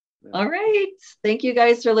 Yeah. All right. Thank you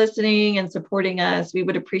guys for listening and supporting us. We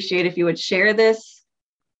would appreciate if you would share this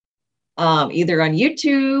either on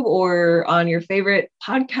YouTube or on your favorite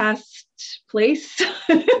podcast place,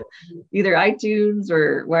 either iTunes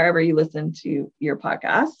or wherever you listen to your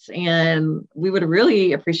podcasts. And we would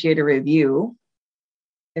really appreciate a review.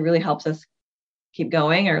 It really helps us keep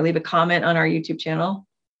going, or leave a comment on our YouTube channel.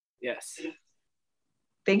 Yes.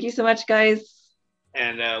 Thank you so much, guys.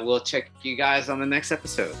 And we'll check you guys on the next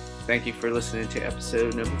episode. Thank you for listening to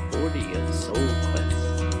episode number 40 of Soul Quest.